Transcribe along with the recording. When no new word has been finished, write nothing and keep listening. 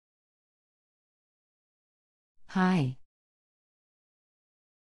Hi.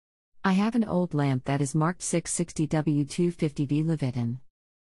 I have an old lamp that is marked 660W250V Leviton.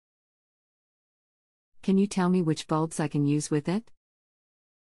 Can you tell me which bulbs I can use with it?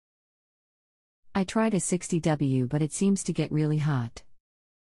 I tried a 60W but it seems to get really hot.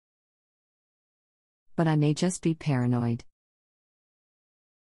 But I may just be paranoid.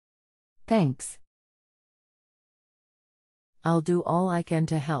 Thanks. I'll do all I can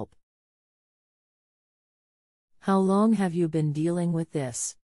to help. How long have you been dealing with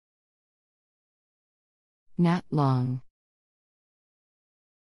this? Not long.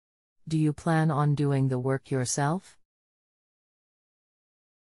 Do you plan on doing the work yourself?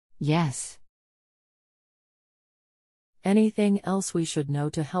 Yes. Anything else we should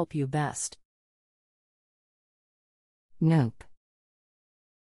know to help you best? Nope.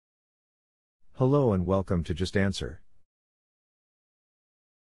 Hello and welcome to Just Answer.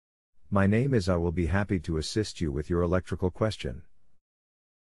 My name is I will be happy to assist you with your electrical question.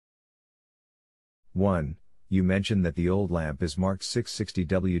 1. You mentioned that the old lamp is marked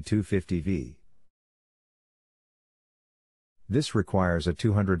 660W250V. This requires a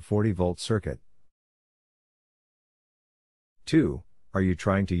 240 volt circuit. 2. Are you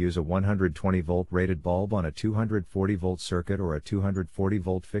trying to use a 120 volt rated bulb on a 240 volt circuit or a 240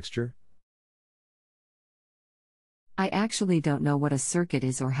 volt fixture? I actually don't know what a circuit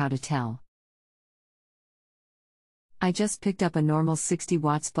is or how to tell. I just picked up a normal 60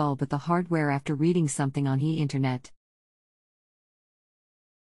 watts bulb with the hardware after reading something on the internet.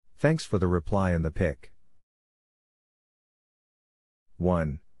 Thanks for the reply and the pic.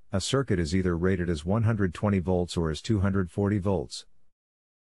 1. A circuit is either rated as 120 volts or as 240 volts.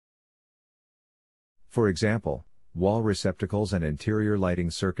 For example, wall receptacles and interior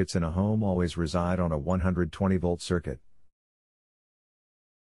lighting circuits in a home always reside on a 120 volt circuit.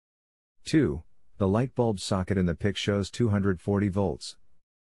 2. The light bulb socket in the pic shows 240 volts.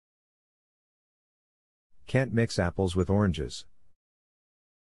 Can't mix apples with oranges.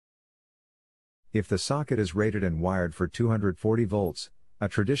 If the socket is rated and wired for 240 volts, a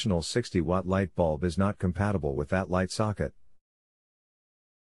traditional 60 watt light bulb is not compatible with that light socket.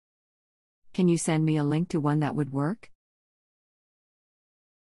 Can you send me a link to one that would work?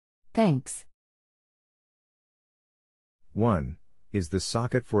 Thanks. 1. Is the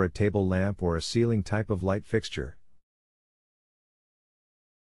socket for a table lamp or a ceiling type of light fixture?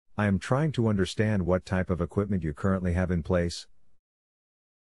 I am trying to understand what type of equipment you currently have in place.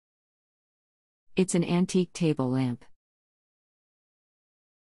 It's an antique table lamp.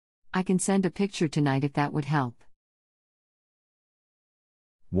 I can send a picture tonight if that would help.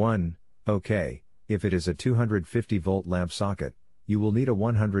 1. Okay, if it is a 250 volt lamp socket, you will need a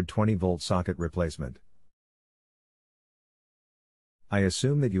 120 volt socket replacement. I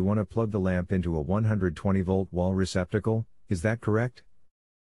assume that you want to plug the lamp into a 120 volt wall receptacle, is that correct?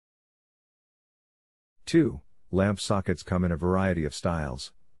 2. Lamp sockets come in a variety of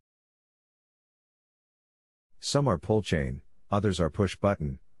styles. Some are pull chain, others are push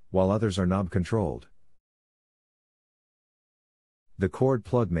button, while others are knob controlled. The cord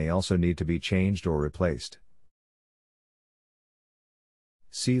plug may also need to be changed or replaced.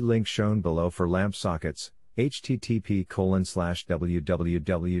 See link shown below for lamp sockets,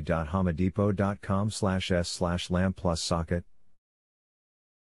 http://www.homadepot.com/s/lamp+socket.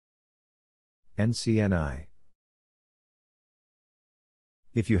 NCNI.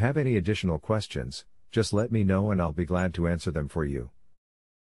 If you have any additional questions, just let me know and I'll be glad to answer them for you.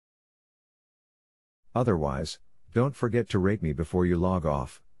 Otherwise, don't forget to rate me before you log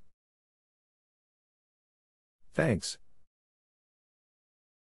off. Thanks.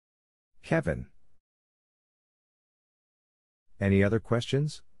 Kevin. Any other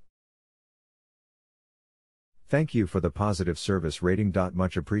questions? Thank you for the positive service rating.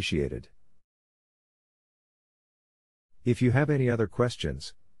 Much appreciated. If you have any other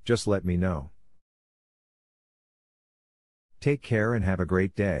questions, just let me know. Take care and have a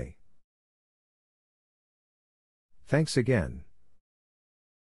great day. Thanks again.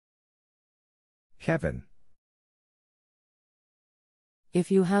 Kevin. If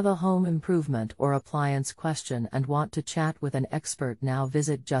you have a home improvement or appliance question and want to chat with an expert now,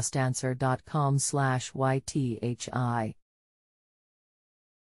 visit justanswer.com/ythi.